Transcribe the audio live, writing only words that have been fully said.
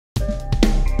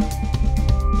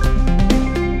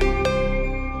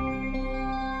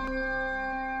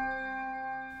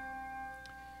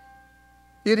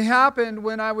It happened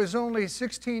when I was only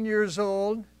 16 years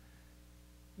old,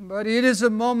 but it is a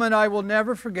moment I will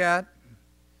never forget.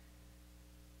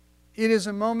 It is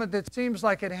a moment that seems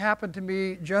like it happened to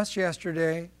me just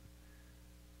yesterday.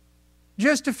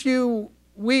 Just a few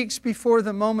weeks before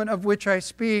the moment of which I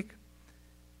speak,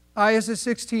 I, as a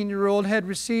 16-year-old, had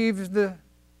received the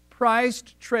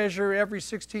prized treasure every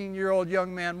 16-year-old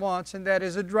young man wants, and that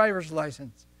is a driver's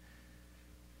license.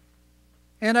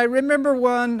 And I remember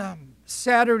one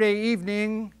Saturday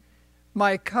evening,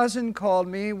 my cousin called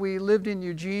me. We lived in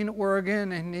Eugene,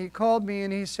 Oregon, and he called me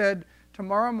and he said,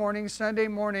 tomorrow morning, Sunday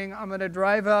morning, I'm going to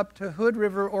drive up to Hood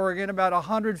River, Oregon, about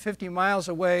 150 miles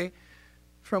away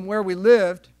from where we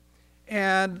lived,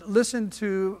 and listen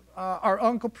to our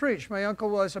uncle preach. My uncle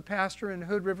was a pastor in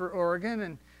Hood River, Oregon,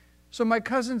 and so my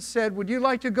cousin said, would you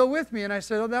like to go with me? And I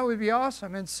said, oh, that would be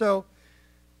awesome. And so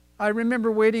I remember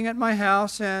waiting at my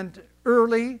house, and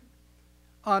early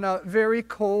on a very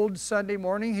cold Sunday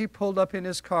morning, he pulled up in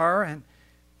his car and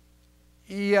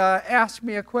he asked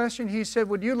me a question. He said,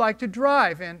 would you like to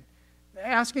drive? And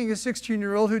asking a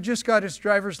 16-year-old who just got his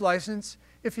driver's license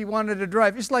if he wanted to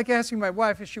drive, it's like asking my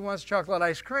wife if she wants chocolate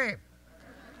ice cream.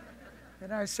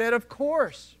 And I said, of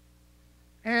course.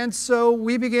 And so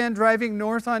we began driving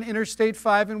north on Interstate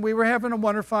 5, and we were having a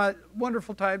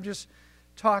wonderful time just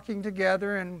talking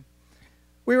together. And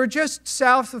we were just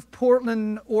south of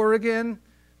Portland, Oregon.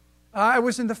 I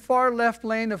was in the far left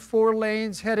lane of 4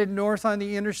 lanes headed north on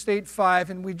the Interstate 5,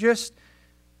 and we just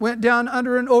went down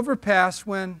under an overpass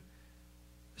when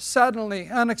suddenly,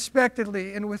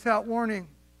 unexpectedly, and without warning,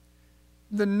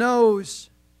 the nose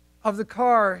of the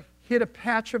car hit a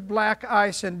patch of black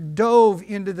ice and dove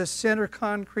into the center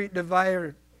concrete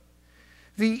divider.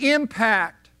 The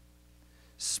impact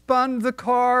spun the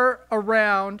car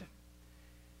around,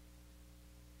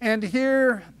 and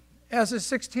here, as a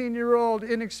 16-year-old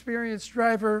inexperienced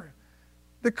driver,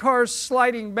 the car's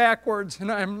sliding backwards,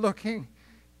 and I'm looking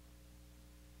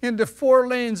into 4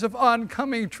 lanes of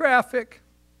oncoming traffic.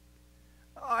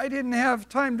 I didn't have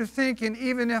time to think, and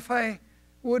even if I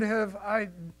would have, I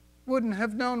wouldn't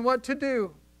have known what to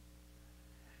do.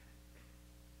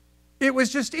 It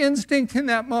was just instinct in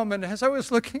that moment. As I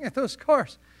was looking at those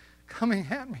cars coming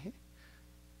at me,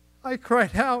 I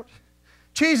cried out,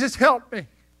 Jesus, help me.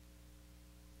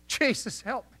 Jesus,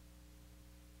 help me.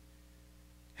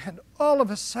 And all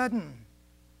of a sudden,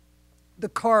 the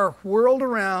car whirled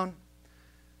around,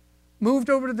 moved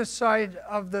over to the side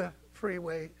of the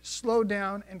freeway, slowed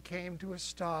down, and came to a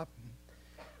stop.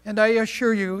 And I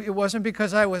assure you, it wasn't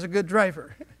because I was a good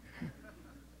driver.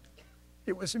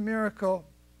 It was a miracle.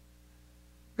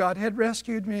 God had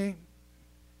rescued me.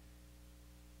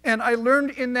 And I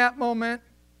learned in that moment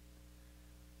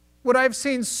what I've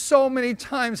seen so many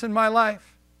times in my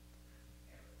life.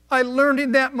 I learned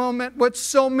in that moment what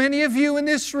so many of you in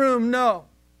this room know.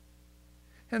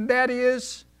 And that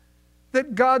is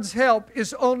that God's help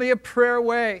is only a prayer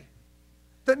away.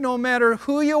 That no matter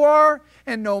who you are,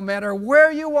 and no matter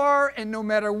where you are, and no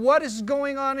matter what is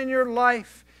going on in your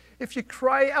life, if you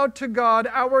cry out to God,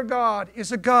 our God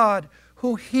is a God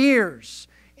who hears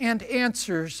and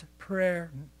answers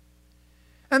prayer.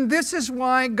 And this is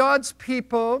why God's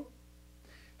people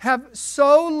have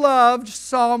so loved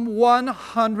Psalm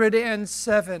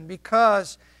 107,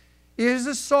 because it is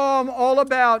a psalm all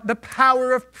about the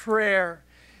power of prayer.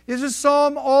 It is a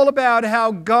psalm all about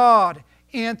how God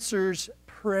answers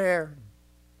prayer.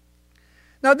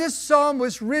 Now, this psalm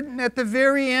was written at the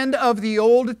very end of the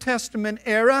Old Testament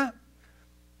era.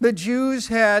 The Jews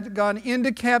had gone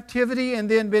into captivity and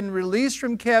then been released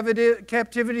from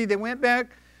captivity. They went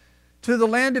back to the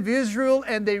land of Israel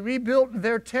and they rebuilt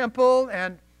their temple.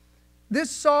 And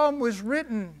this psalm was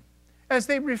written as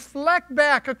they reflect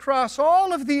back across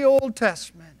all of the Old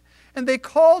Testament. And they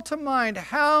call to mind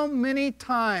how many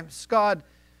times God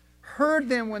heard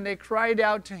them when they cried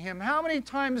out to Him. How many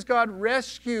times God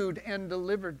rescued and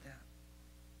delivered them.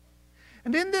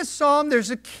 And in this psalm there's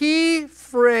a key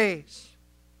phrase.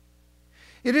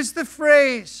 It is the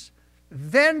phrase,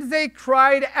 then they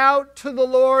cried out to the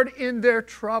Lord in their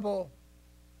trouble,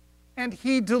 and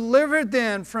He delivered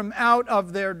them from out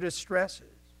of their distresses.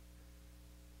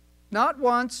 Not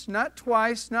once, not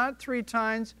twice, not 3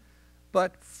 times,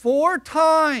 but 4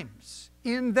 times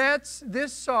in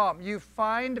this psalm you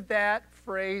find that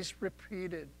phrase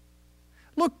repeated.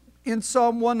 Look in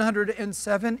Psalm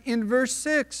 107 in verse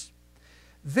 6.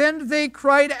 Then they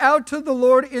cried out to the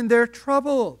Lord in their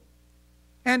trouble,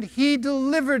 and He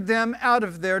delivered them out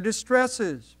of their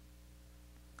distresses.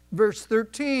 Verse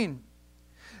 13.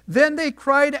 Then they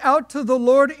cried out to the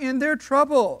Lord in their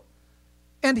trouble,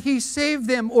 and He saved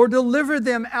them or delivered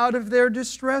them out of their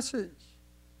distresses.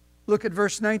 Look at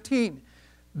verse 19.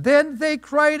 Then they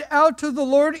cried out to the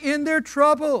Lord in their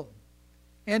trouble,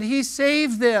 and He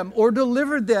saved them or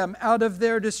delivered them out of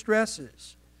their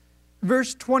distresses.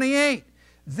 Verse 28.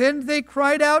 Then they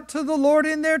cried out to the Lord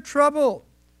in their trouble,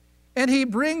 and He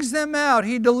brings them out.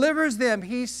 He delivers them.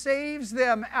 He saves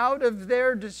them out of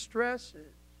their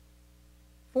distresses.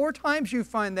 4 times you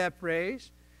find that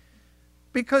phrase,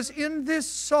 because in this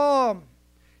psalm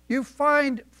you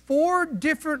find 4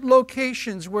 different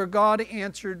locations where God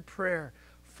answered prayer.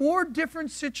 4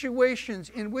 different situations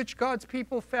in which God's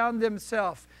people found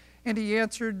themselves, and He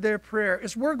answered their prayer.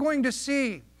 As we're going to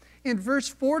see in verse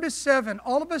 4 to 7,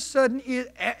 all of a sudden,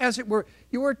 as it were,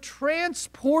 you are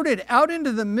transported out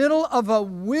into the middle of a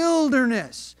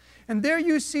wilderness. And there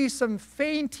you see some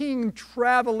fainting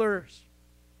travelers.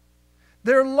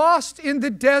 They're lost in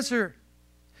the desert.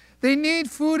 They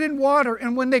need food and water.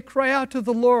 And when they cry out to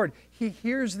the Lord, He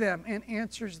hears them and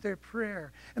answers their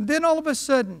prayer. And then all of a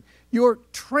sudden, you're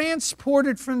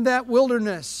transported from that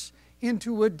wilderness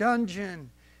into a dungeon.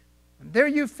 And there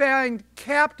you find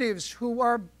captives who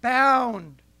are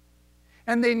bound,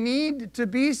 and they need to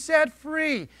be set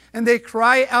free. And they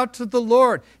cry out to the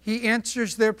Lord. He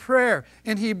answers their prayer,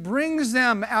 and He brings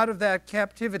them out of that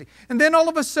captivity. And then all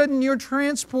of a sudden, you're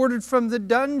transported from the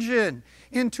dungeon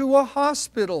into a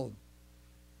hospital.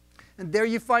 And there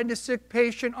you find a sick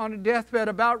patient on a deathbed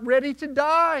about ready to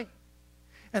die.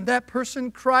 And that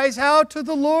person cries out to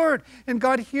the Lord, and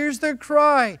God hears their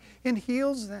cry and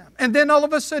heals them. And then all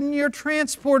of a sudden you're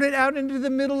transported out into the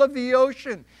middle of the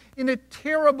ocean in a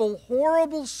terrible,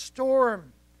 horrible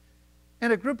storm.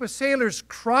 And a group of sailors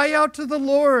cry out to the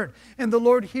Lord, and the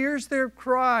Lord hears their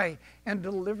cry and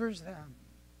delivers them.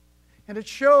 And it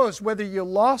shows whether you're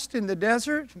lost in the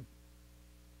desert,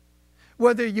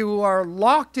 whether you are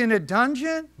locked in a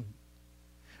dungeon,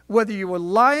 whether you are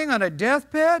lying on a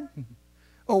deathbed,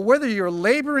 or whether you're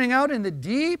laboring out in the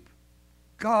deep,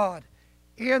 God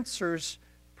answers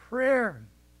prayer.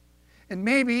 And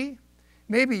maybe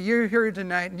you're here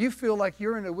tonight and you feel like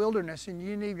you're in a wilderness and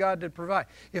you need God to provide.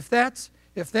 If that's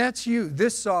you,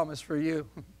 this psalm is for you.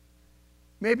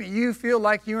 Maybe you feel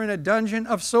like you're in a dungeon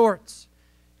of sorts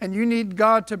and you need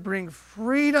God to bring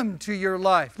freedom to your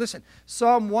life. Listen,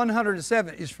 Psalm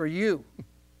 107 is for you.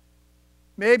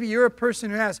 Maybe you're a person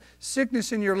who has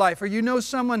sickness in your life, or you know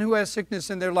someone who has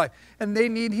sickness in their life and they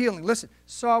need healing. Listen,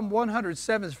 Psalm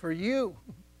 107 is for you.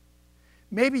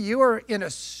 Maybe you are in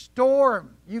a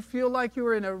storm. You feel like you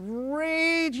are in a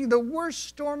raging, the worst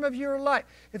storm of your life.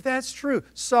 If that's true,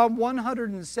 Psalm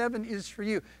 107 is for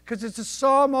you, because it's a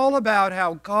psalm all about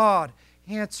how God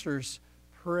answers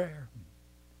prayer.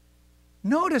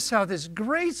 Notice how this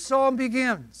great psalm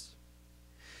begins.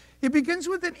 It begins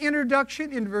with an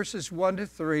introduction in verses 1 to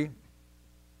 3.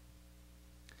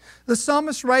 The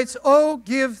psalmist writes, "Oh,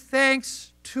 give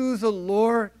thanks to the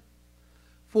Lord,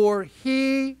 for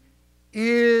He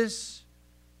is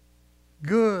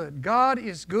good." God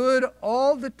is good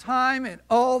all the time, and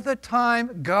all the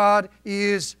time God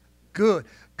is good.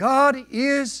 God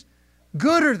is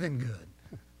gooder than good.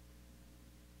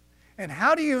 And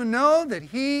how do you know that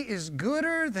He is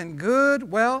gooder than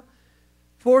good? Well,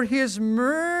 for His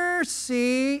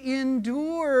mercy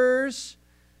endures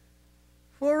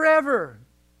forever.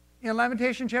 In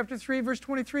Lamentation chapter 3, verse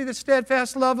 23, the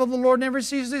steadfast love of the Lord never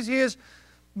ceases. His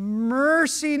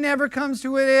mercy never comes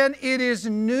to an end. It is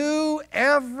new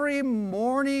every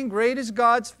morning. Great is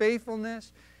God's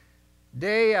faithfulness.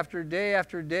 Day after day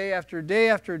after day after day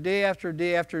after day after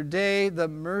day after day, the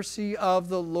mercy of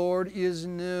the Lord is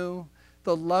new.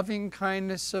 The loving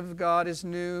kindness of God is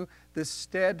new. The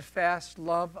steadfast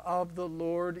love of the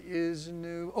Lord is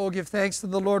new. Oh, give thanks to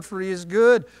the Lord, for He is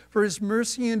good, for His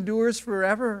mercy endures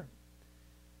forever.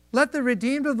 Let the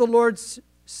redeemed of the Lord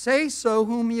say so,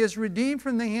 whom He has redeemed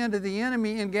from the hand of the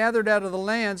enemy and gathered out of the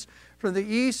lands from the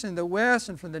east and the west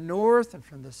and from the north and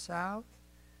from the south.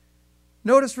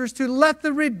 Notice verse 2, let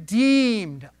the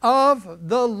redeemed of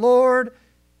the Lord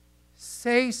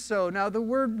say so. Now the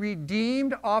word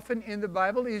redeemed often in the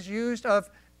Bible is used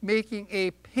of making a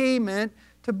payment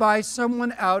to buy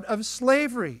someone out of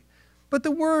slavery. But the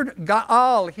word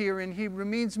ga'al here in Hebrew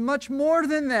means much more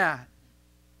than that.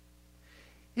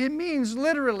 It means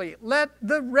literally, let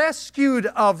the rescued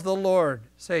of the Lord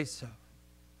say so.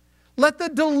 Let the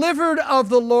delivered of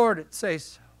the Lord say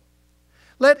so.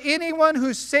 Let anyone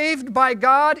who's saved by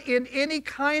God in any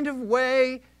kind of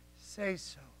way say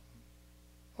so.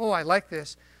 Oh, I like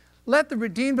this. Let the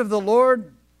redeemed of the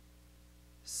Lord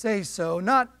say so.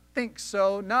 Not think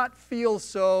so, not feel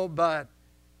so, but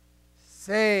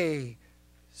say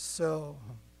so.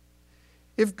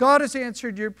 If God has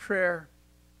answered your prayer,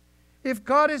 if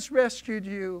God has rescued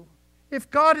you, If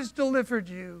God has delivered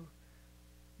you,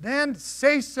 then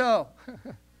say so.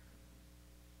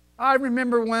 I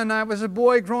remember when I was a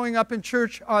boy growing up in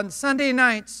church on Sunday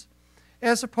nights,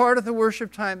 as a part of the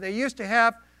worship time, they used to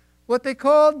have what they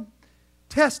called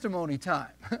testimony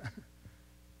time.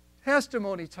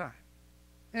 Testimony time.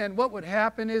 And what would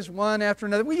happen is one after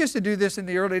another. We used to do this in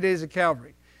the early days of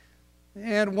Calvary.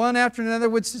 And one after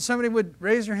another, somebody would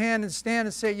raise their hand and stand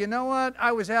and say, you know what?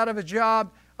 I was out of a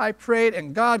job. I prayed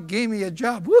and God gave me a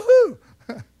job. Woohoo!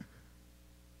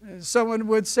 Someone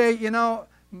would say, you know,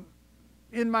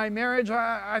 in my marriage,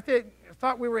 I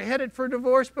thought we were headed for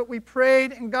divorce, but we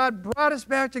prayed and God brought us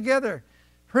back together.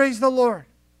 Praise the Lord.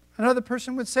 Another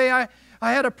person would say, I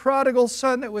had a prodigal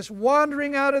son that was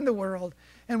wandering out in the world,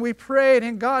 and we prayed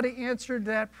and God answered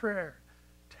that prayer.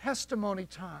 Testimony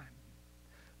time.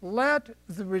 Let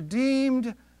the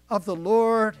redeemed of the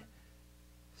Lord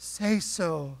say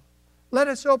so. Let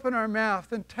us open our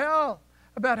mouth and tell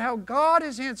about how God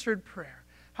has answered prayer,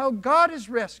 how God has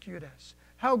rescued us,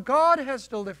 how God has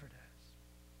delivered us.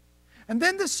 And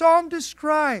then the psalm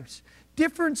describes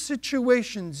different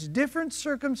situations, different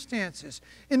circumstances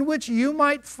in which you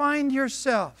might find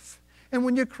yourself. And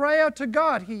when you cry out to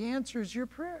God, He answers your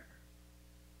prayer.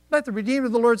 Let the redeemed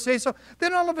of the Lord say so.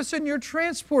 Then all of a sudden you're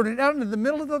transported out into the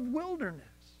middle of the wilderness.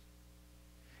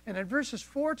 And in verses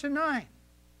 4 to 9,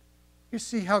 you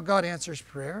see how God answers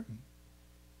prayer.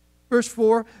 Verse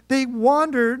 4, they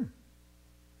wandered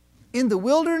in the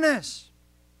wilderness.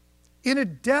 In a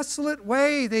desolate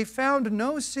way, they found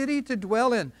no city to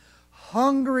dwell in.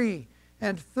 Hungry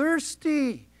and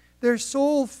thirsty, their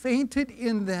soul fainted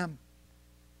in them.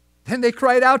 Then they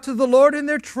cried out to the Lord in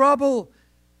their trouble,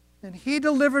 and He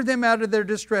delivered them out of their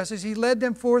distresses. He led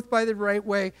them forth by the right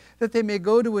way, that they may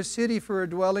go to a city for a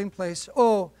dwelling place.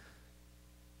 Oh,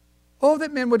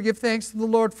 that men would give thanks to the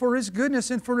Lord for His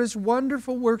goodness and for His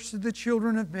wonderful works to the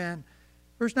children of men.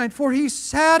 Verse 9, for He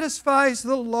satisfies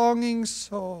the longing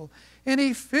soul, and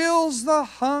He fills the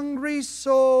hungry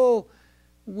soul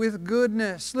with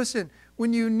goodness. Listen,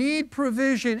 when you need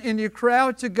provision and you cry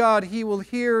out to God, He will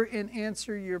hear and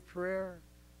answer your prayer.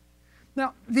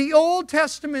 Now, the Old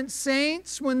Testament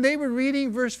saints, when they were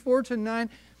reading verse 4 to 9,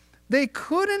 they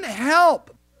couldn't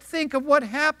help think of what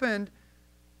happened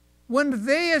when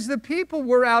they, as the people,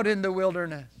 were out in the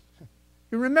wilderness.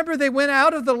 You remember they went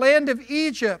out of the land of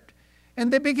Egypt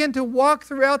and they began to walk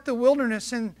throughout the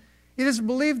wilderness, and it is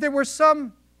believed there were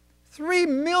some 3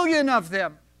 million of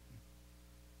them.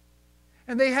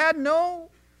 And they had no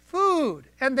food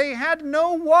and they had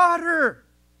no water.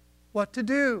 What to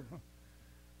do?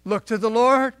 Look to the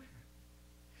Lord.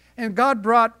 And God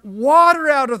brought water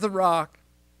out of the rock.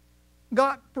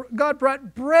 God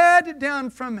brought bread down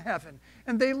from heaven.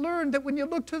 And they learned that when you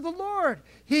look to the Lord,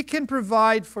 He can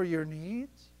provide for your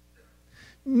needs.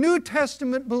 New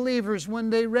Testament believers, when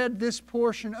they read this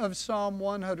portion of Psalm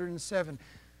 107,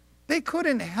 they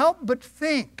couldn't help but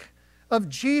think of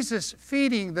Jesus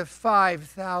feeding the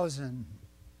 5,000.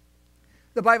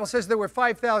 The Bible says there were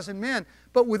 5,000 men,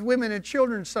 but with women and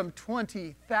children, some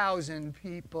 20,000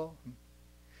 people.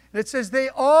 And it says they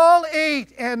all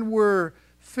ate and were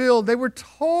filled. They were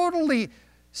totally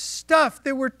stuffed.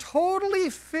 They were totally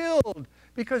filled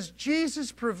because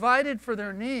Jesus provided for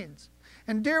their needs.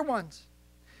 And dear ones,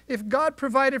 if God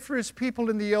provided for His people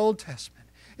in the Old Testament,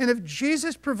 and if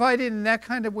Jesus provided in that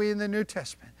kind of way in the New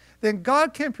Testament, then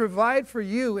God can provide for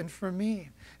you and for me.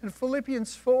 In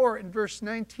Philippians 4 in verse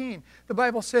 19, the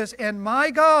Bible says, and my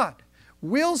God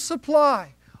will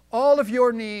supply all of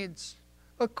your needs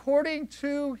according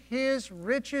to His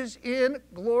riches in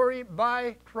glory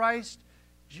by Christ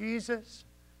Jesus.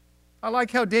 I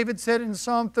like how David said in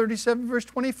Psalm 37 verse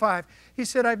 25, he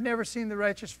said, I've never seen the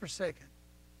righteous forsaken,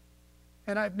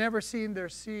 and I've never seen their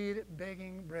seed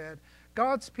begging bread.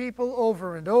 God's people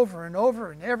over and over and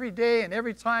over and every day and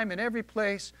every time and every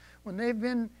place, when they've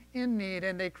been in need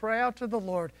and they cry out to the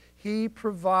Lord, He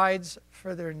provides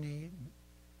for their need.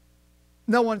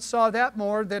 No one saw that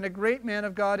more than a great man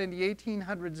of God in the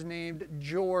 1800s named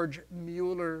George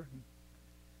Mueller.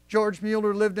 George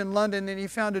Mueller lived in London, and he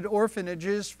founded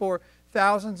orphanages for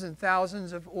thousands and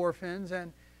thousands of orphans,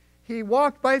 and he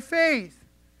walked by faith.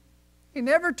 He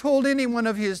never told anyone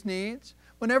of his needs.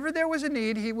 Whenever there was a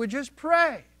need, he would just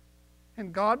pray,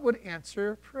 and God would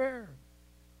answer prayer.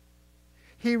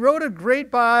 He wrote a great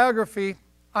biography.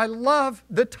 I love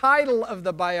the title of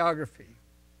the biography.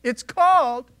 It's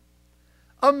called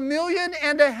 1.5 million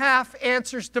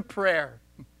Answers to Prayer.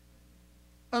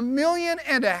 1.5 million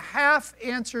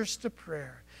answers to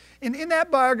prayer. And in that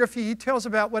biography, he tells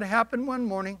about what happened one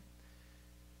morning.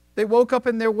 They woke up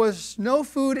and there was no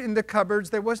food in the cupboards.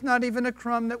 There was not even a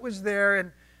crumb that was there.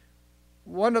 And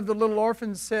one of the little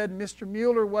orphans said, "Mr.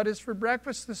 Mueller, what is for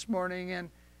breakfast this morning?" And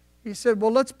he said,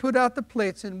 "Well, let's put out the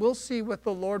plates and we'll see what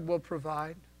the Lord will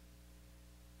provide."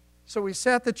 So we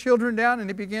sat the children down and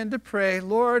he began to pray,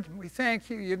 "Lord, we thank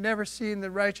you. You've never seen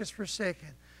the righteous forsaken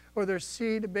or their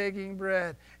seed begging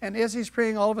bread." And as he's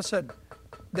praying, all of a sudden,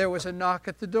 there was a knock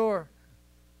at the door.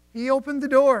 He opened the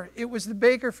door. It was the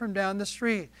baker from down the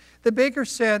street. The baker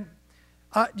said,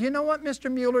 "Do you know what, Mr.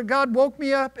 Mueller? God woke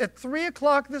me up at 3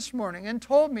 o'clock this morning and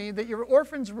told me that your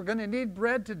orphans were going to need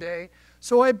bread today.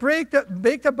 So I baked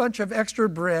a bunch of extra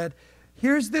bread.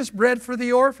 Here's this bread for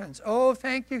the orphans." "Oh,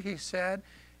 thank you," he said.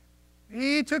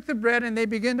 He took the bread and they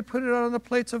began to put it on the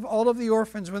plates of all of the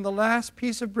orphans. When the last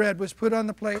piece of bread was put on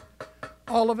the plate,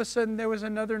 all of a sudden there was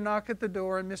another knock at the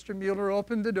door, and Mr. Mueller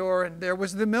opened the door, and there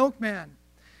was the milkman.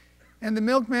 And the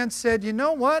milkman said, "You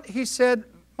know what?" He said,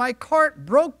 "My cart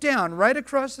broke down right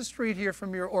across the street here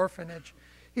from your orphanage."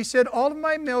 He said, "All of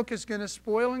my milk is going to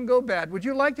spoil and go bad. Would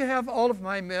you like to have all of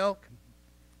my milk?"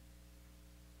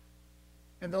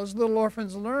 And those little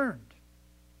orphans learned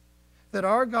that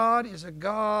our God is a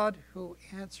God who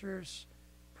answers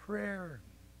prayer.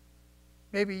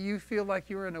 Maybe you feel like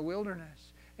you're in a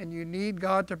wilderness and you need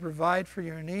God to provide for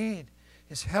your need.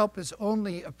 His help is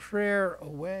only a prayer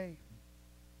away.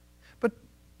 But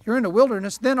you're in a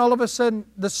wilderness, then all of a sudden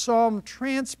the psalm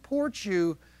transports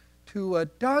you to a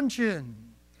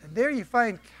dungeon. And there you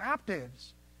find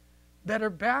captives that are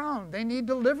bound. They need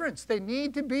deliverance. They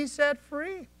need to be set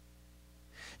free.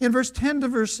 In verse 10 to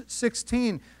verse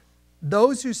 16,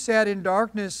 those who sat in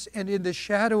darkness and in the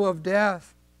shadow of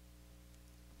death,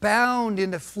 bound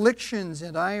in afflictions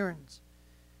and irons,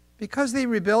 because they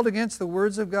rebelled against the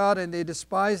words of God and they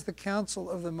despised the counsel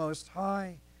of the Most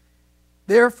High.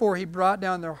 Therefore he brought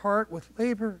down their heart with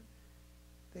labor.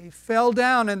 They fell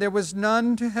down and there was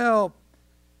none to help.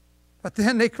 But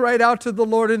then they cried out to the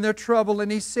Lord in their trouble,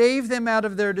 and He saved them out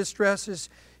of their distresses.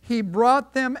 He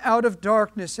brought them out of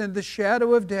darkness and the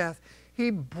shadow of death.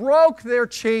 He broke their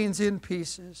chains in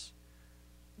pieces.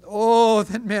 Oh,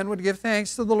 that men would give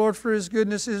thanks to the Lord for His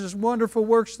goodness, His wonderful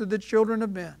works to the children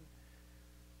of men.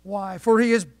 Why? For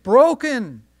He has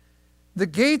broken the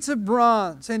gates of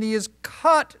bronze, and He has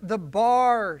cut the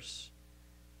bars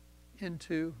in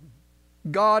two.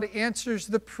 God answers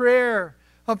the prayer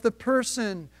of the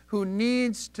person who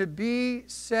needs to be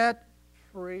set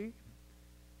free.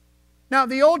 Now,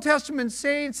 the Old Testament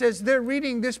saints, as they're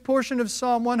reading this portion of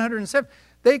Psalm 107,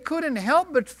 they couldn't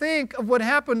help but think of what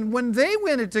happened when they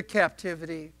went into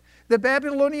captivity. The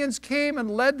Babylonians came and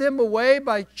led them away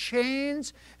by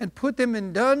chains and put them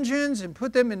in dungeons and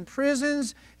put them in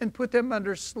prisons and put them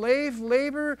under slave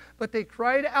labor. But they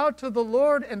cried out to the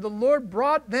Lord, and the Lord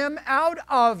brought them out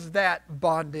of that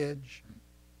bondage.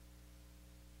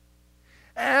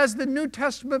 As the New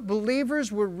Testament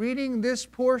believers were reading this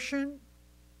portion,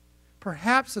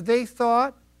 perhaps they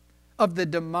thought of the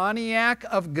demoniac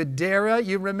of Gadara.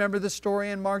 You remember the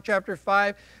story in Mark chapter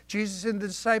 5. Jesus and the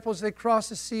disciples, they crossed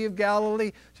the Sea of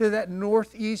Galilee to that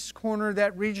northeast corner,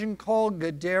 that region called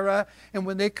Gadara. And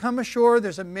when they come ashore,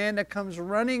 there's a man that comes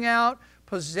running out,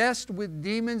 possessed with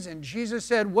demons. And Jesus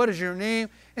said, "What is your name?"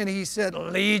 And he said,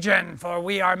 "Legion, for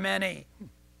we are many."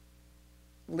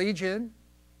 Legion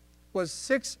was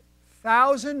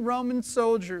 6,000 Roman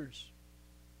soldiers.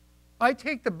 I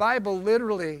take the Bible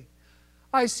literally.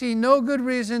 I see no good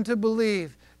reason to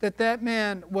believe that that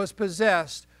man was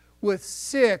possessed with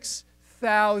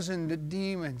 6,000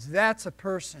 demons. That's a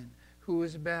person who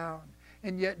was bound.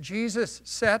 And yet Jesus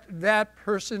set that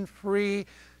person free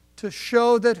to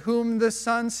show that whom the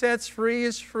Son sets free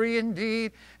is free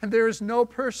indeed. And there is no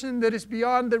person that is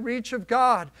beyond the reach of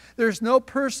God. There is no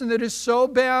person that is so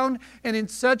bound and in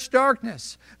such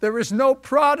darkness. There is no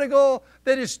prodigal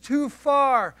that is too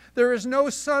far. There is no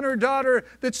son or daughter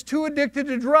that's too addicted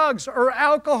to drugs or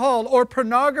alcohol or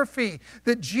pornography,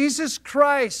 that Jesus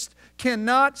Christ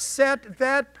cannot set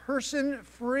that person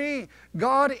free.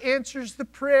 God answers the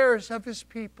prayers of His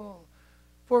people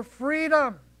for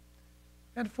freedom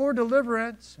and for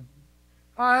deliverance.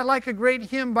 I like a great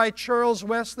hymn by Charles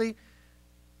Wesley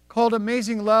called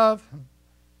 "Amazing Love."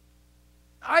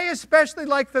 I especially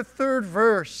like the third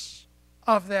verse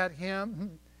of that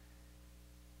hymn.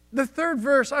 The third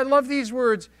verse, I love these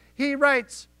words. He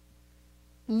writes,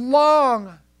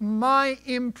 "Long my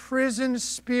imprisoned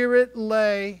spirit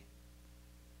lay,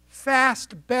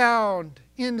 fast bound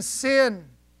in sin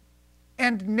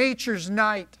and nature's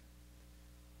night.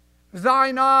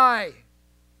 Thine eye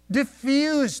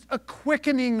diffused a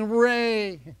quickening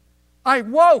ray. I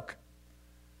woke.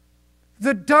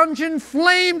 The dungeon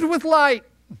flamed with light.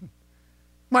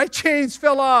 My chains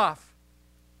fell off.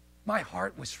 My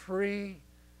heart was free.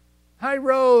 I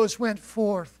rose, went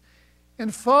forth,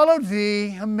 and followed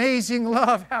thee. Amazing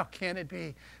love, how can it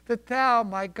be that thou,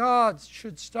 my God,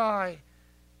 shouldst die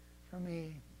for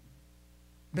me?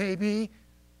 Maybe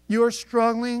you're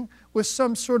struggling with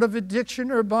some sort of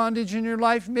addiction or bondage in your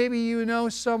life. Maybe you know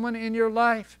someone in your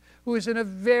life who is in a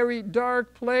very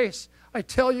dark place. I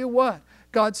tell you what,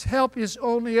 God's help is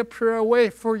only a prayer away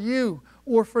for you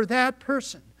or for that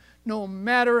person. No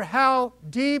matter how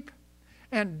deep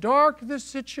and dark the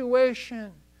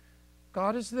situation,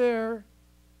 God is there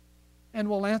and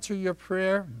will answer your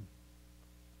prayer.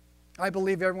 I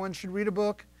believe everyone should read a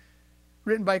book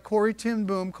written by Corrie ten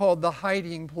Boom called The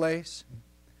Hiding Place.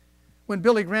 When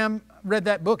Billy Graham read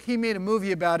that book, he made a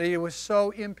movie about it. He was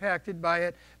so impacted by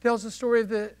it. It tells the story of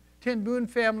the Ten Boom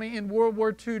family in World War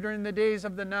II during the days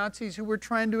of the Nazis who were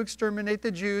trying to exterminate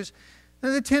the Jews.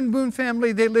 And the Ten Boom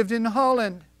family, they lived in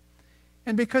Holland.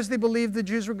 And because they believed the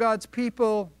Jews were God's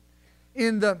people,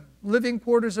 in the living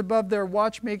quarters above their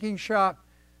watchmaking shop,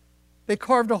 they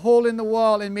carved a hole in the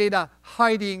wall and made a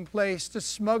hiding place to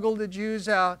smuggle the Jews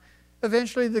out.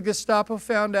 Eventually the Gestapo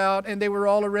found out and they were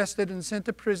all arrested and sent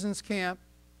to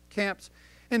camps.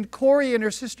 And Corrie and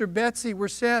her sister Betsy were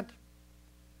sent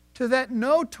to that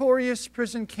notorious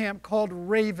prison camp called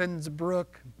Ravensbrück.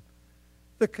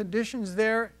 The conditions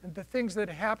there and the things that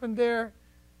happened there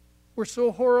were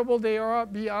so horrible they are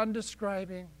beyond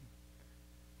describing.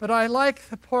 But I like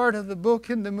the part of the book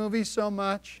and the movie so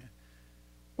much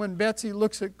when Betsy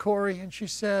looks at Corrie and she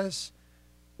says,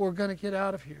 we're going to get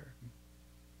out of here.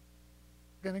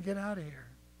 We're going to get out of here.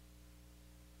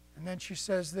 And then she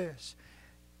says this,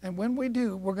 and when we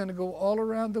do, we're going to go all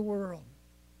around the world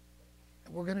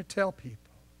and we're going to tell people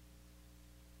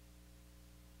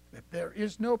that there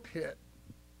is no pit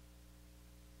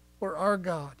where our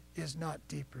God is not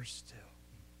deeper still.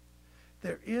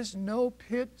 There is no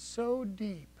pit so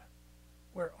deep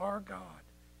where our God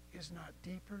is not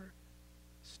deeper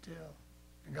still.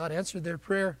 And God answered their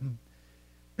prayer.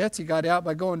 Betsy got out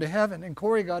by going to heaven, and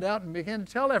Corrie got out and began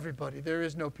to tell everybody there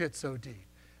is no pit so deep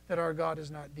that our God is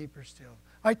not deeper still.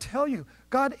 I tell you,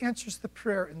 God answers the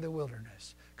prayer in the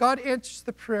wilderness. God answers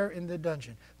the prayer in the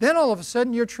dungeon. Then all of a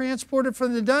sudden you're transported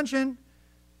from the dungeon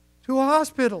to a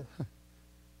hospital.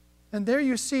 And there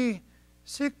you see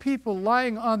sick people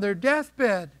lying on their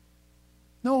deathbed.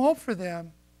 No hope for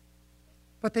them.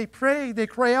 But they pray, they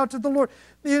cry out to the Lord.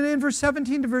 In verse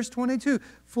 17 to verse 22,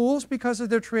 fools, because of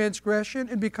their transgression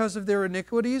and because of their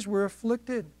iniquities, were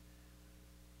afflicted.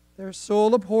 Their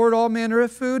soul abhorred all manner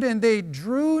of food, and they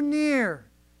drew near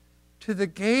to the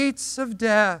gates of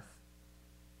death.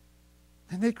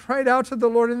 And they cried out to the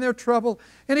Lord in their trouble,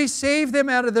 and He saved them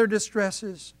out of their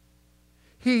distresses.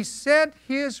 He sent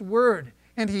His word,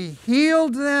 and He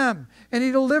healed them, and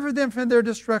He delivered them from their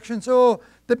destructions. Oh,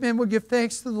 that men would give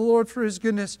thanks to the Lord for His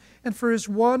goodness and for His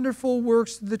wonderful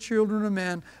works to the children of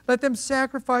men. Let them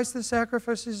sacrifice the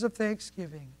sacrifices of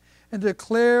thanksgiving and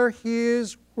declare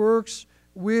His works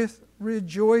with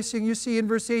rejoicing. You see in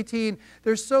verse 18,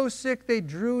 they're so sick they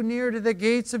drew near to the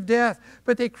gates of death,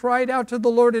 but they cried out to the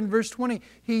Lord in verse 20.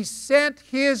 He sent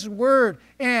His word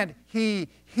and He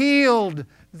healed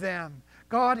them.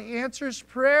 God answers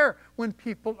prayer when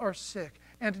people are sick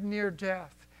and near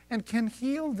death and can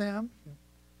heal them.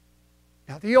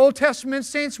 Now, the Old Testament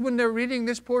saints, when they're reading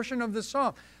this portion of the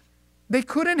psalm, they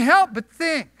couldn't help but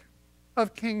think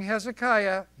of King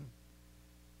Hezekiah.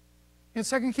 In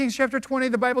 2 Kings chapter 20,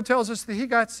 the Bible tells us that he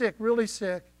got sick, really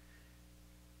sick.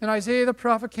 And Isaiah the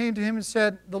prophet came to him and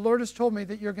said, the Lord has told me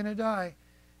that you're going to die.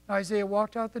 And Isaiah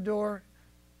walked out the door,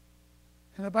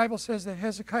 and the Bible says that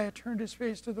Hezekiah turned his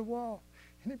face to the wall,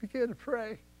 and he began to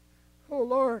pray, oh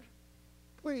Lord,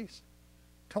 please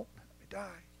don't let me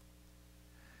die.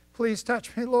 Please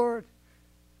touch me, Lord.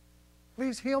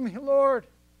 Please heal me, Lord.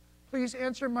 Please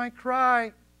answer my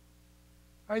cry.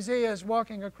 Isaiah is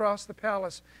walking across the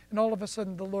palace, and all of a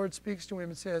sudden the Lord speaks to him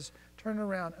and says, turn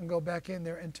around and go back in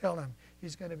there and tell him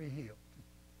he's going to be healed.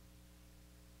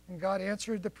 And God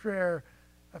answered the prayer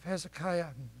of Hezekiah.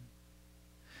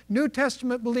 New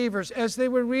Testament believers, as they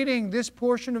were reading this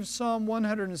portion of Psalm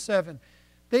 107,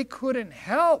 they couldn't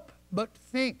help but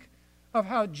think of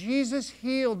how Jesus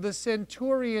healed the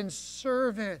centurion's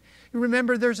servant. You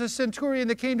remember there's a centurion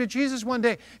that came to Jesus one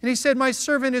day, and he said, my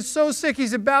servant is so sick,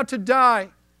 he's about to die.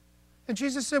 And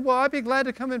Jesus said, well, I'd be glad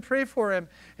to come and pray for him.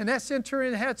 And that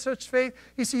centurion had such faith.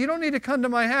 He said, you don't need to come to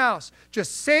my house.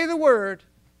 Just say the word.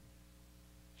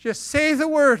 Just say the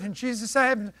word. And Jesus said, I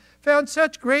have found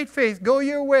such great faith. Go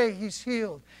your way. He's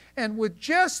healed. And with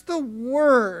just the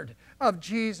word of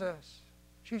Jesus,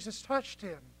 Jesus touched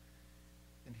him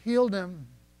and healed him.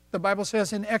 The Bible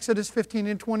says in Exodus 15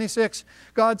 and 26,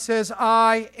 God says,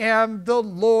 I am the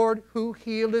Lord who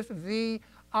healeth thee.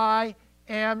 I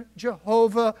am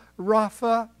Jehovah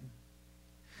Rapha.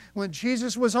 When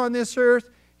Jesus was on this earth,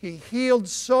 He healed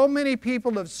so many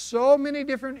people of so many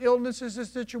different illnesses and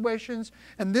situations.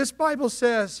 And this Bible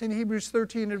says in Hebrews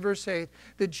 13 and verse 8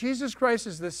 that Jesus Christ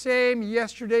is the same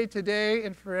yesterday, today,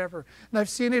 and forever. And I've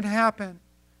seen it happen.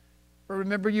 I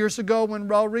remember years ago when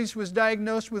Raul Reese was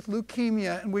diagnosed with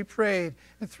leukemia and we prayed.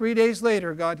 And 3 days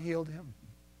later, God healed him.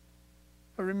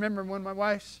 I remember when my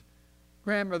wife's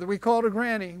grandmother, we called her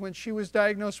Granny, when she was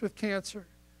diagnosed with cancer.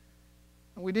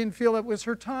 And we didn't feel it was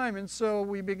her time, and so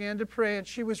we began to pray. And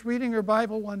she was reading her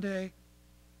Bible one day.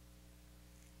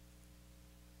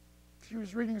 She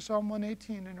was reading Psalm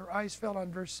 118, and her eyes fell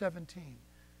on verse 17.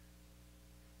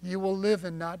 You will live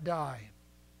and not die,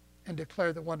 and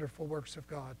declare the wonderful works of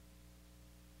God.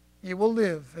 You will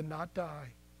live and not die,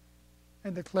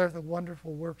 and declare the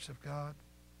wonderful works of God.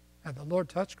 And the Lord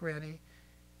touched Granny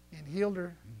and healed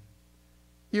her.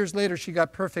 Years later, she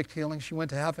got perfect healing. She went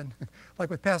to heaven. Like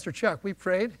with Pastor Chuck, we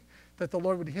prayed that the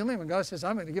Lord would heal him, and God says,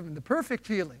 I'm going to give him the perfect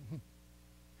healing.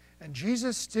 And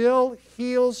Jesus still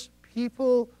heals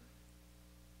people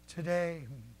today.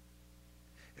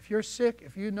 If you're sick,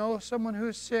 if you know someone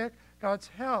who's sick, God's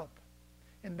help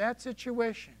in that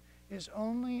situation is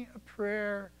only a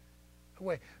prayer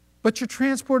away. But you're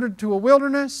transported to a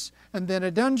wilderness, and then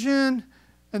a dungeon,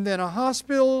 and then a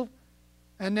hospital,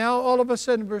 and now all of a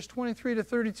sudden, verse 23 to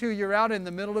 32, you're out in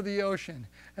the middle of the ocean,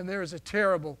 and there is a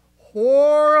terrible,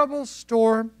 horrible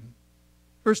storm.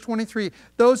 Verse 23,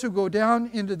 those who go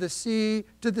down into the sea,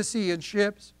 to the sea in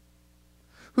ships,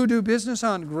 who do business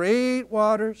on great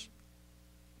waters,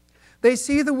 they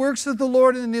see the works of the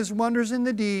Lord and His wonders in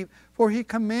the deep, for He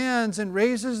commands and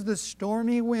raises the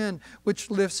stormy wind, which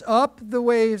lifts up the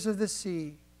waves of the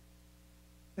sea.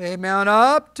 They mount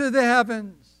up to the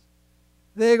heavens.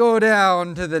 They go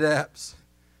down to the depths.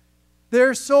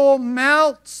 Their soul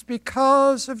melts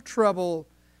because of trouble.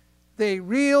 They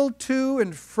reel to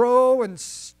and fro and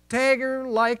stagger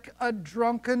like a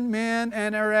drunken man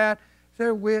and are at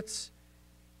their wits'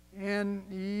 and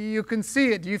you can see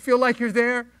it. Do you feel like you're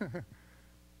there? I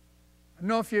don't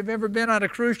know if you've ever been on a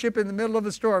cruise ship in the middle of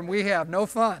a storm. We have. No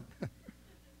fun.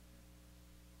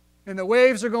 And the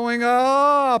waves are going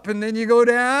up, and then you go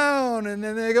down, and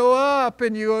then they go up,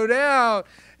 and you go down.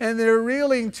 And they're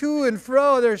reeling to and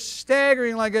fro. They're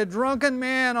staggering like a drunken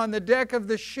man on the deck of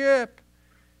the ship.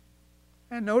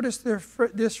 And notice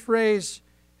this phrase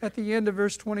at the end of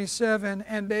verse 27,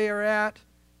 and they are at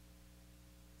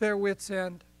their wits'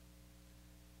 end.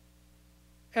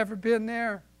 Ever been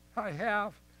there? I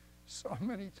have so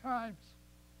many times.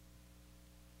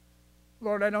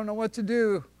 Lord, I don't know what to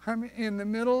do. I'm in the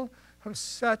middle of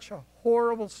such a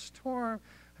horrible storm.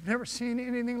 I've never seen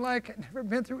anything like it, never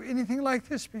been through anything like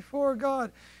this before,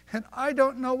 God. And I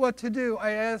don't know what to do.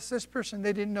 I asked this person,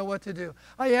 they didn't know what to do.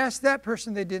 I asked that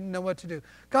person, they didn't know what to do.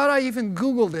 God, I even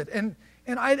Googled it, and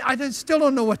I still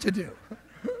don't know what to do.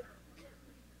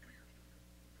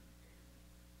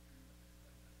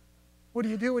 What do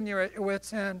you do when you're at your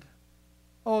wit's end?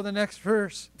 Oh, the next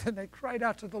verse. Then they cried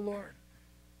out to the Lord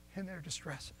in their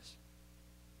distresses.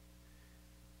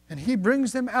 And He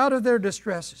brings them out of their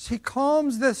distresses. He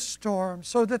calms the storm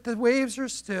so that the waves are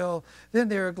still. Then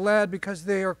they are glad because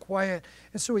they are quiet.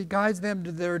 And so He guides them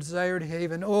to their desired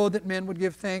haven. Oh, that men would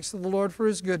give thanks to the Lord for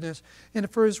His goodness and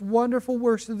for His wonderful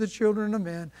works to the children of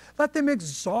men. Let them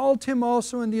exalt Him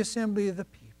also in the assembly of the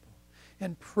people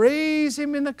and praise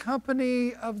Him in the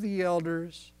company of the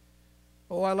elders.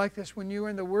 Oh, I like this. When you're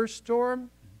in the worst storm,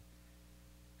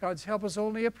 God's help is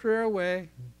only a prayer away.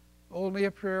 Only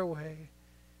a prayer away.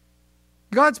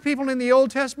 God's people in the Old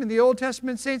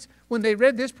Testament saints, when they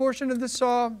read this portion of the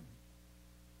psalm,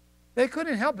 they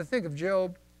couldn't help but think of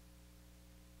Job.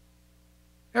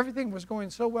 Everything was going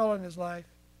so well in his life.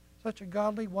 Such a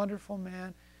godly, wonderful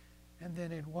man. And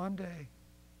then in one day,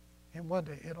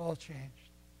 it all changed.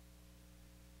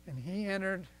 And he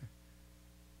entered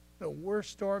the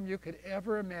worst storm you could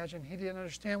ever imagine. He didn't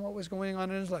understand what was going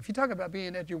on in his life. You talk about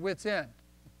being at your wit's end.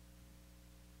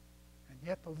 And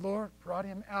yet the Lord brought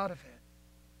him out of it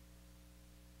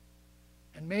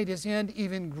and made his end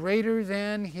even greater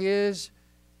than his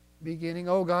beginning.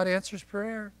 Oh, God answers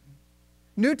prayer.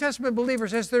 New Testament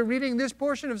believers, as they're reading this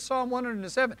portion of Psalm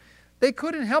 107, they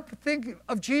couldn't help but think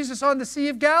of Jesus on the Sea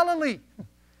of Galilee.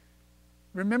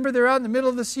 Remember, they're out in the middle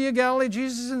of the Sea of Galilee.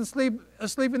 Jesus is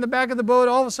asleep in the back of the boat.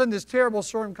 All of a sudden, this terrible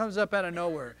storm comes up out of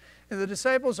nowhere. And the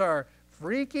disciples are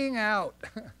freaking out.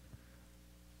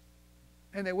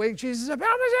 And they wake Jesus up,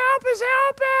 help us, help us,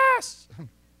 help us.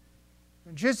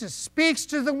 When Jesus speaks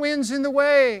to the winds and the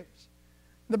waves,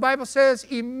 the Bible says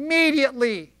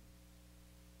immediately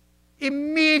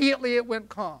it went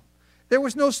calm. There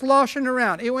was no sloshing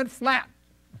around. It went flat.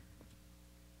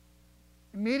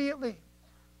 Immediately.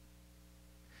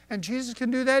 And Jesus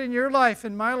can do that in your life,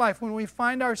 in my life, when we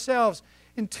find ourselves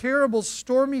in terrible,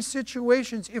 stormy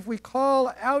situations, if we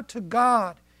call out to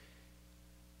God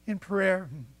in prayer.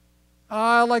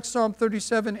 Like Psalm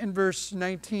 37 in verse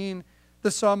 19, the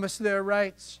psalmist there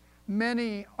writes,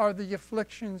 "Many are the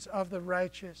afflictions of the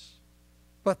righteous,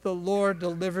 but the Lord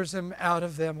delivers them out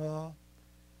of them all."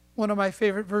 One of my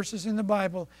favorite verses in the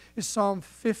Bible is Psalm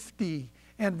 50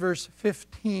 and verse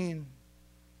 15.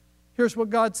 Here's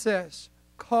what God says,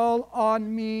 "Call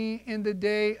on me in the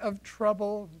day of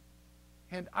trouble,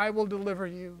 and I will deliver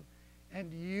you,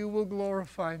 and you will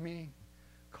glorify me.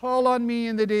 Call on me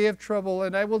in the day of trouble,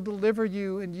 and I will deliver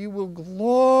you, and you will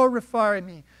glorify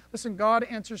me." Listen, God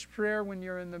answers prayer when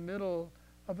you're in the middle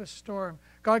of a storm.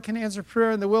 God can answer prayer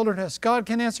in the wilderness. God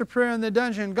can answer prayer in the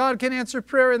dungeon. God can answer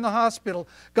prayer in the hospital.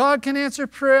 God can answer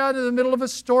prayer out in the middle of a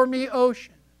stormy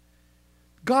ocean.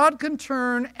 God can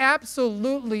turn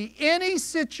absolutely any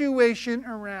situation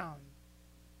around.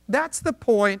 That's the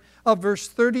point of verse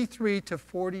 33 to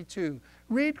 42.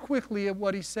 Read quickly at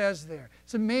what he says there.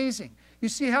 It's amazing. You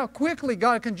see how quickly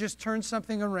God can just turn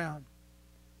something around.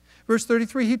 Verse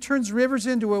 33, He turns rivers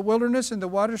into a wilderness and the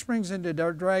water springs into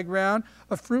dry ground,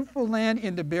 a fruitful land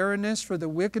into barrenness for the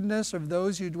wickedness of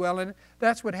those who dwell in it.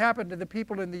 That's what happened to the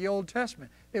people in the Old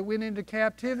Testament. They went into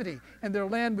captivity and their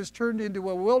land was turned into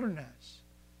a wilderness.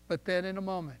 But then in a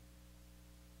moment,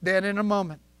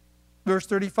 verse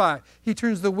 35, He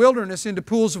turns the wilderness into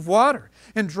pools of water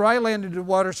and dry land into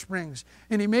water springs.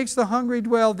 And He makes the hungry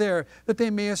dwell there, that they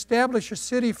may establish a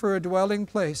city for a dwelling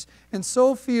place, and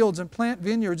sow fields and plant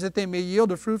vineyards, that they may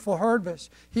yield a fruitful harvest.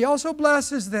 He also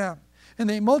blesses them, and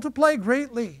they multiply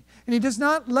greatly, and He does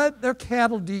not let their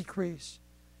cattle decrease.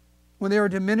 When they are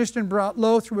diminished and brought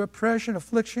low through oppression,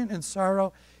 affliction, and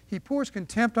sorrow, He pours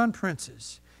contempt on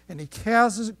princes, and He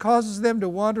causes them to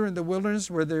wander in the wilderness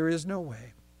where there is no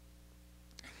way.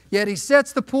 Yet He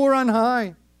sets the poor on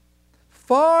high,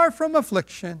 far from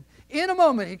affliction. In a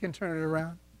moment He can turn it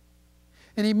around.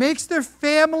 And He makes their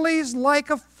families like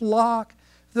a flock.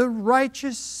 The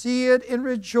righteous see it and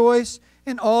rejoice,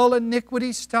 and all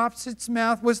iniquity stops its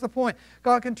mouth. What's the point?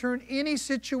 God can turn any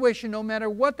situation, no matter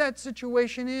what that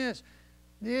situation is.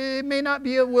 It may not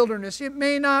be a wilderness. It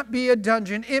may not be a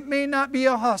dungeon. It may not be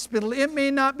a hospital. It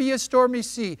may not be a stormy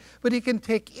sea. But He can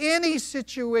take any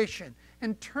situation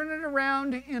and turn it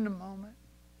around in a moment.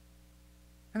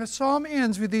 And the psalm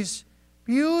ends with these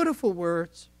beautiful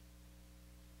words.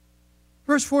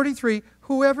 Verse 43,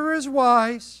 whoever is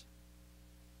wise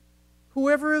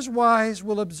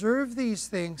will observe these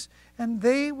things, and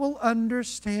they will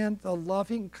understand the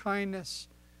loving kindness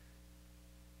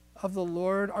of the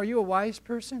Lord. Are you a wise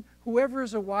person? Whoever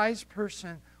is a wise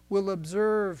person will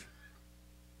observe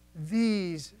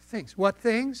these things. What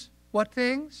things? What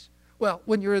things? Well,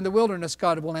 when you're in the wilderness,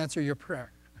 God will answer your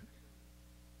prayer.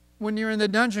 When you're in the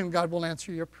dungeon, God will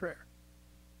answer your prayer.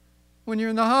 When you're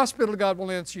in the hospital, God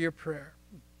will answer your prayer.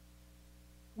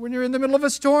 When you're in the middle of a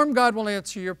storm, God will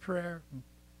answer your prayer.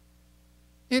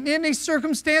 In any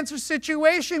circumstance or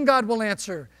situation, God will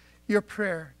answer your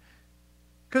prayer.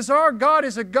 Because our God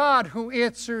is a God who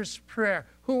answers prayer.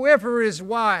 Whoever is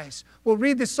wise will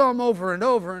read the psalm over and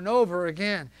over and over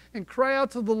again and cry out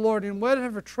to the Lord in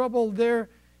whatever trouble they're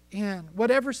in,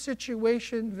 whatever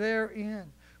situation they're in.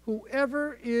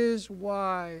 Whoever is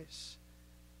wise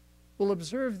will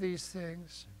observe these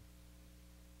things,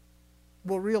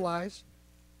 will realize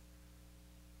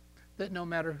that no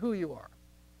matter who you are,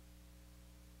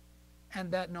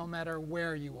 and that no matter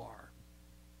where you are,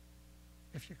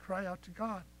 if you cry out to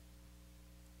God,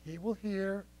 He will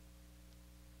hear,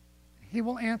 He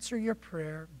will answer your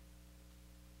prayer.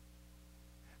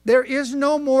 There is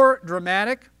no more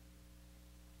dramatic,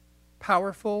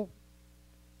 powerful,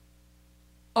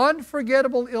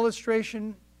 unforgettable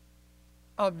illustration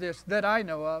of this that I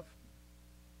know of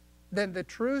than the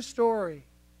true story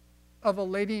of a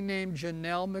lady named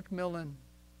Janelle McMillan.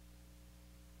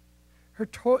 Her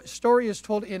story is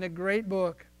told in a great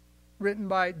book written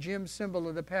by Jim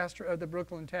Cymbala, the pastor of the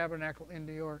Brooklyn Tabernacle in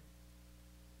New York.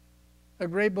 A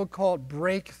great book called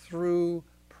Breakthrough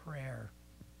Prayer.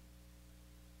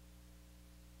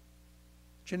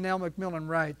 Janelle McMillan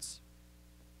writes,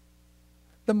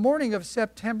 the morning of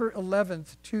September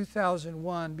 11th,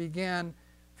 2001 began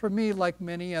for me like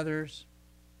many others.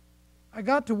 I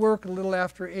got to work a little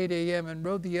after 8 a.m. and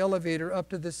rode the elevator up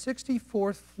to the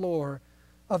 64th floor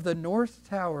of the North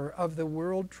Tower of the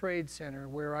World Trade Center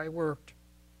where I worked.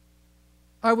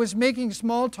 I was making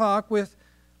small talk with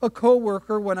a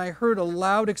coworker when I heard a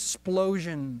loud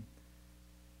explosion.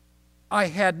 I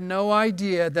had no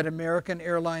idea that American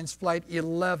Airlines Flight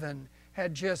 11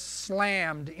 had just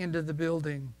slammed into the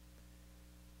building.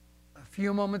 A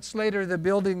few moments later, the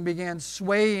building began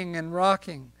swaying and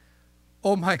rocking.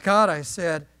 "Oh my God," I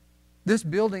said, "this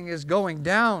building is going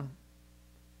down."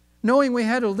 Knowing we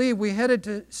had to leave, we headed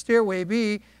to Stairway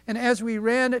B, and as we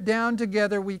ran down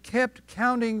together, we kept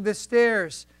counting the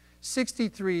stairs.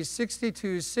 63,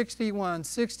 62, 61,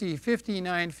 60,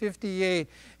 59, 58.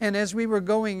 And as we were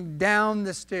going down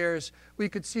the stairs, we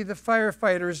could see the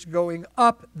firefighters going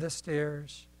up the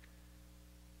stairs.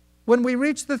 When we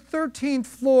reached the 13th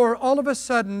floor, all of a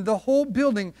sudden, the whole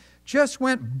building just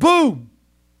went boom.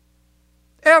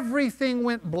 Everything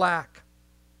went black.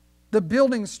 The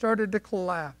building started to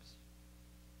collapse.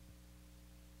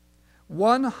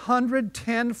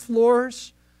 110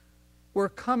 floors were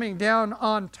coming down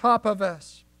on top of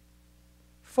us.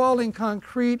 Falling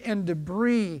concrete and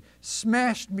debris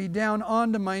smashed me down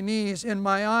onto my knees, and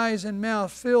my eyes and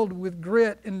mouth filled with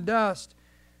grit and dust.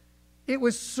 It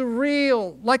was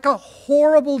surreal, like a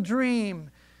horrible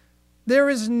dream. There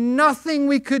is nothing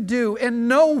we could do and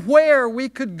nowhere we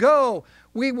could go.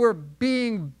 We were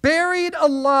being buried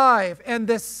alive, and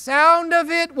the sound of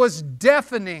it was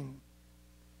deafening.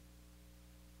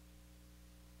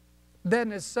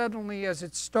 Then as suddenly as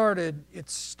it started, it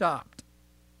stopped.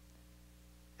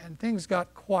 And things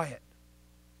got quiet.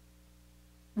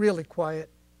 Really quiet.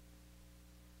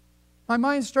 My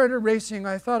mind started racing.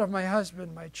 I thought of my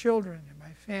husband, my children, and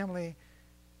my family,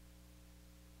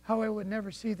 how I would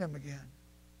never see them again.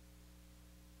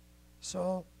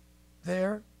 So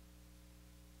there,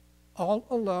 all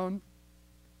alone,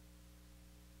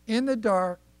 in the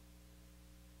dark,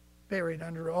 buried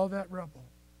under all that rubble,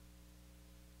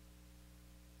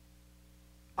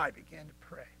 I began to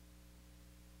pray.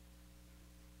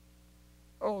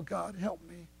 "Oh God, help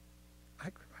me," I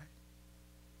cried.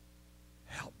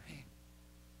 "Help me.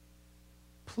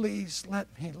 Please let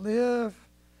me live.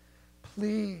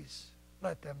 Please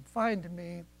let them find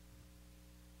me."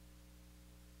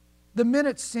 The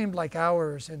minutes seemed like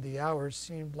hours, and the hours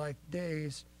seemed like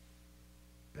days.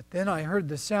 But then I heard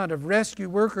the sound of rescue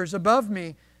workers above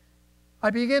me. I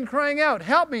began crying out,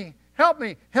 "Help me, help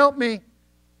me, help me."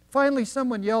 Finally,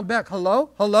 someone yelled back,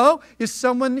 "Hello? Hello? Is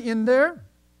someone in there?"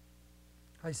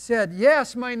 I said,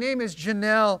 "Yes, my name is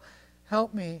Janelle.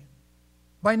 Help me."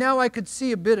 By now I could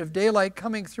see a bit of daylight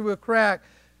coming through a crack,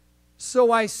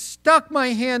 so I stuck my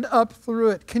hand up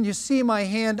through it. "Can you see my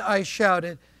hand?" I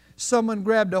shouted. Someone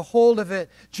grabbed a hold of it.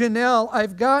 "Janelle,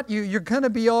 I've got you. You're going to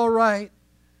be all right."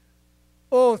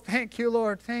 "Oh, thank you,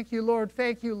 Lord. Thank you, Lord.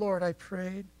 Thank you, Lord," I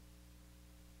prayed.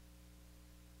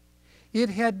 It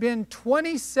had been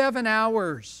 27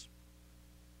 hours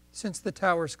since the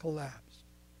towers collapsed.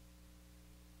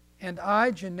 And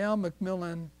I, Janelle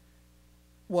McMillan,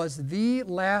 was the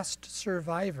last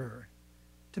survivor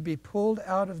to be pulled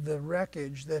out of the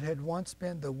wreckage that had once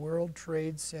been the World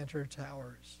Trade Center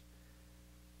towers.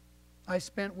 I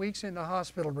spent weeks in the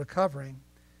hospital recovering.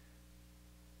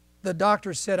 The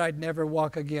doctor said I'd never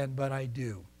walk again, but I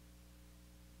do.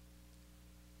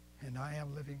 And I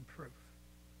am living proof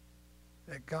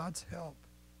that God's help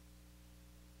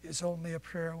is only a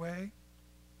prayer away,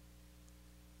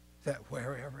 that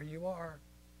wherever you are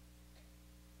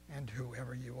and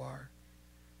whoever you are,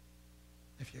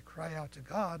 if you cry out to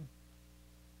God,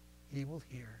 He will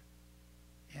hear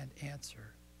and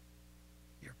answer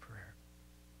your prayer.